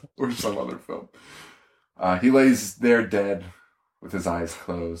or some other film. He lays there dead with his eyes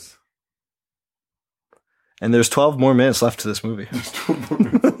closed. And there's 12 more minutes left to this movie. There's 12 more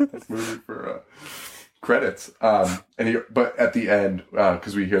minutes left to this movie for credits. But at the end,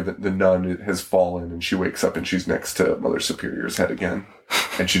 because we hear that the nun has fallen and she wakes up and she's next to Mother Superior's head again.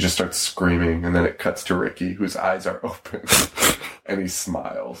 And she just starts screaming, and then it cuts to Ricky, whose eyes are open, and he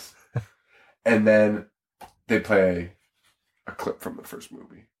smiles. And then they play a clip from the first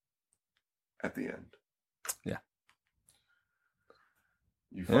movie at the end. Yeah.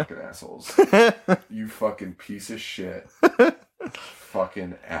 You fucking assholes. You fucking piece of shit.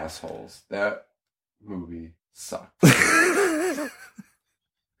 Fucking assholes. That movie sucked. That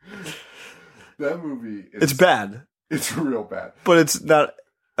movie is... It's bad. It's real bad. But it's not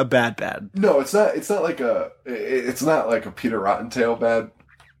a bad. No, it's not like a Peter Rottentail bad.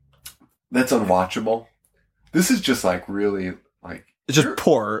 That's unwatchable. This is just like really like it's just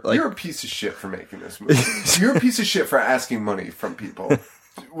poor. Like you're a piece of shit for making this movie. You're a piece of shit for asking money from people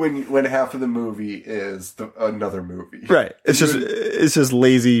when half of the movie is another movie. Right. It's just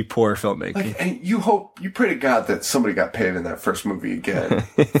lazy, poor filmmaking. Like, and you pray to God that somebody got paid in that first movie again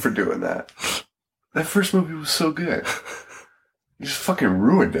for doing that. That first movie was so good. You just fucking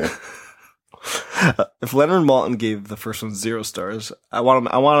ruined it. If Leonard Maltin gave the first one 0 stars, I want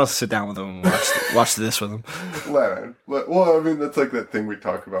to sit down with him and watch this with him. Leonard. Well, I mean, that's like that thing we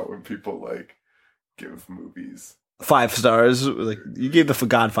talk about when people like give movies 5 stars. Like you gave the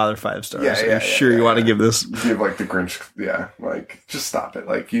Godfather 5 stars. You want to give this? You give like the Grinch. Yeah, like just stop it.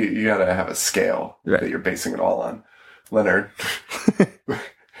 Like you gotta have a scale that you're basing it all on. Leonard.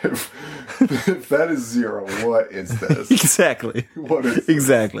 If that is 0, what is this? Exactly. What is this?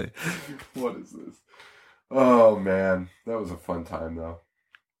 Exactly? What is this? Oh man, that was a fun time though.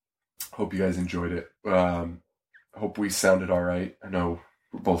 Hope you guys enjoyed it. Hope we sounded all right. I know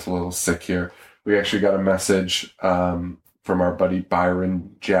we're both a little sick here. We actually got a message from our buddy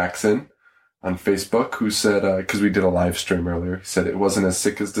Byron Jackson on Facebook, who said, because we did a live stream earlier, he said it wasn't as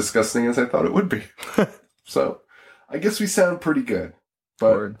sick as disgusting as I thought it would be. So I guess we sound pretty good.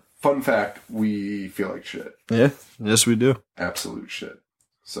 But fun fact, we feel like shit. Yeah, yes we do. Absolute shit.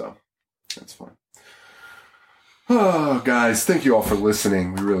 So, that's fun. Oh, guys, thank you all for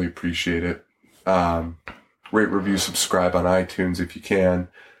listening. We really appreciate it. Rate, review, subscribe on iTunes if you can.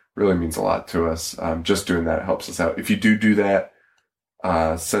 Really means a lot to us. Just doing that helps us out. If you do that,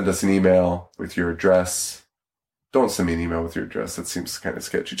 send us an email with your address. Don't send me an email with your address. That seems kind of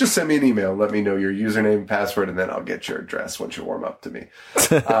sketchy. Just send me an email. Let me know your username and password, and then I'll get your address once you warm up to me.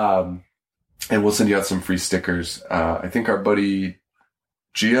 And we'll send you out some free stickers. I think our buddy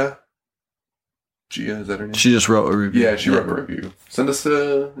Gia, is that her name? She just wrote a review. Yeah, she wrote a review. Send us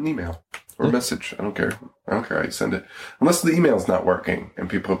an email or a message. I don't care. I don't care how you send it. Unless the email's not working and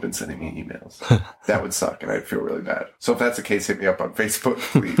people have been sending me emails. That would suck and I'd feel really bad. So if that's the case, hit me up on Facebook,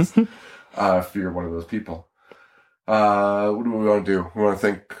 please. If you're one of those people. What do we want to do? We want to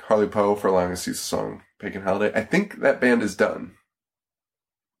thank Harley Poe for allowing us to use the song Pagan Holiday. I think that band is done.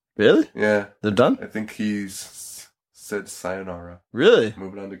 Really? Yeah. They're done? I think he's said sayonara. Really?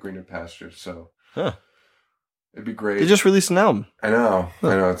 Moving on to greener pastures. So, huh. It'd be great. They just released an album. I know.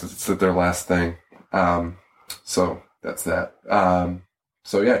 It's their last thing. So that's that.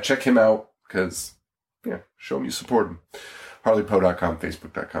 So yeah, check him out because, yeah, show him you support him. HarleyPoe.com,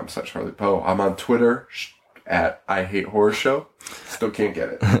 Facebook.com/HarleyPoe. I'm on Twitter at I Hate Horror Show. Still can't get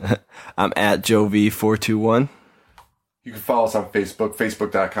it. I'm at JoeV421. You can follow us on Facebook,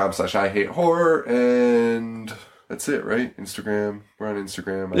 Facebook.com/I Hate Horror. And that's it, right? Instagram. We're on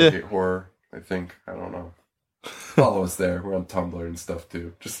Instagram. I Hate Horror, I think. I don't know. Follow us there. We're on Tumblr and stuff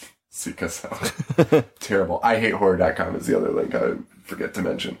too. Just seek us out. Terrible. IHateHorror.com is the other link I forget to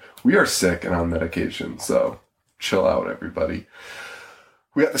mention. We are sick and on medication, so chill out, everybody.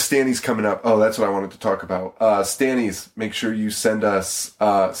 We got the Stannies coming up. Oh, that's what I wanted to talk about. Stannies, make sure you send us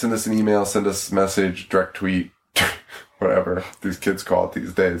an email, send us a message, direct tweet, whatever these kids call it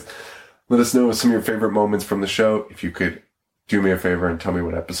these days. Let us know some of your favorite moments from the show. If you could do me a favor and tell me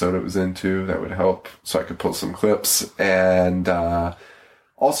what episode it was into, that would help so I could pull some clips. And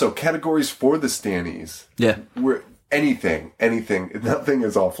also, categories for the Stannies. Yeah. Anything. Nothing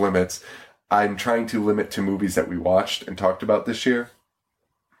is off limits. I'm trying to limit to movies that we watched and talked about this year.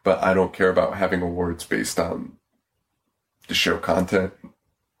 But I don't care about having awards based on the show content.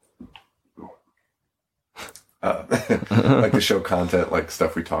 Like the show content, like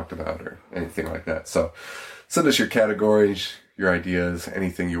stuff we talked about or anything like that. So send us your categories, your ideas,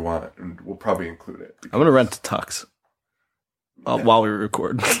 anything you want, and we'll probably include it. I'm going to rent a tux while we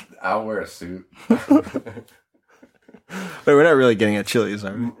record. I'll wear a suit. Wait, we're not really getting at Chili's,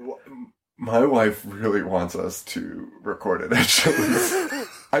 are we? My wife really wants us to record it at Chili's.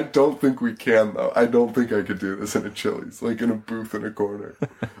 I don't think we can, though. I don't think I could do this in a Chili's, like in a booth in a corner.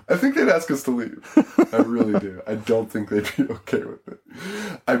 I think they'd ask us to leave. I really do. I don't think they'd be okay with it.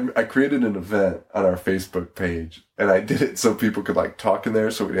 I created an event on our Facebook page, and I did it so people could, like, talk in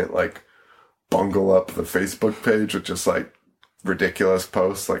there so we didn't, like, bungle up the Facebook page with just, like, ridiculous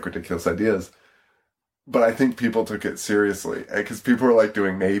posts, like ridiculous ideas. But I think people took it seriously because people were like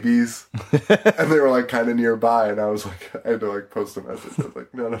doing maybes and they were like kind of nearby. And I was like, I had to like post a message. I was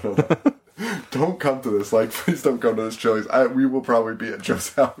like, no. Don't come to this. Like, please don't come to this Chili's. We will probably be at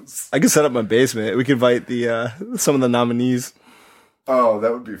Joe's house. I could set up my basement. We could invite some of the nominees. Oh,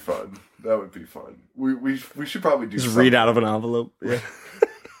 that would be fun. We should probably do just something. Read out of an envelope. Yeah.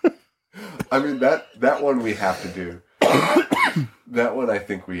 I mean, that one we have to do. That one I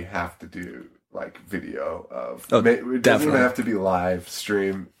think we have to do. Like video of it doesn't definitely. even have to be live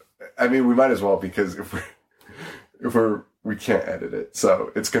stream. I mean, we might as well because if we can't edit it,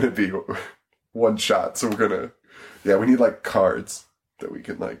 so it's gonna be one shot. So we need like cards that we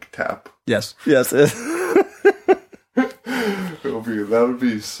can like tap. Yes. That would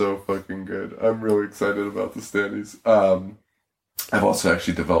be so fucking good. I'm really excited about the Stannies. I've also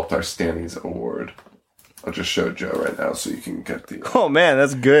actually developed our Stannies award. I'll just show Joe right now so you can get the. Oh man,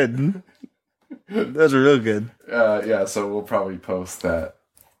 that's good. Those are real good. Yeah, so we'll probably post that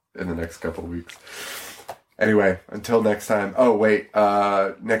in the next couple of weeks. Anyway, until next time. Oh, wait.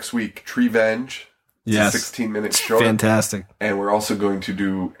 Next week, Treevenge. Yes. 16 minutes short. Fantastic. And we're also going to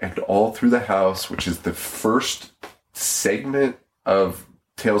do And All Through the House, which is the first segment of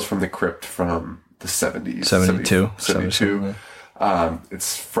Tales from the Crypt from the 70s. 72.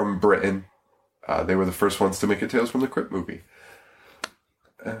 It's from Britain. They were the first ones to make a Tales from the Crypt movie.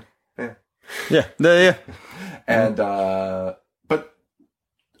 Yeah. And, but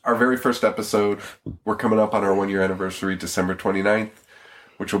our very first episode, we're coming up on our 1 year anniversary, December 29th,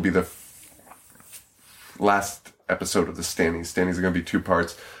 which will be the last episode of the Stannies. Stannies are going to be 2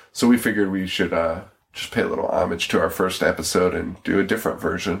 parts. So we figured we should, just pay a little homage to our first episode and do a different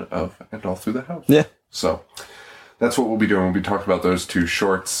version of And All Through the House. Yeah. So that's what we'll be doing. We'll be talking about those 2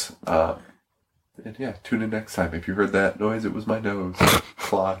 shorts. And yeah, tune in next time. If you heard that noise, it was my nose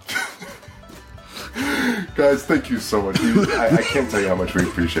clogged. Guys, thank you so much. I can't tell you how much we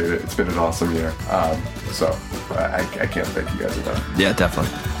appreciate it. It's been an awesome year. So I can't thank you guys enough. Yeah,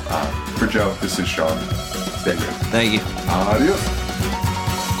 definitely. For Joe, this is Sean. Stay good. Thank you. Adios.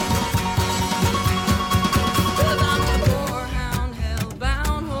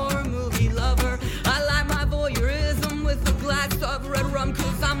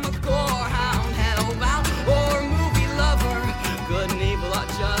 Cause I'm a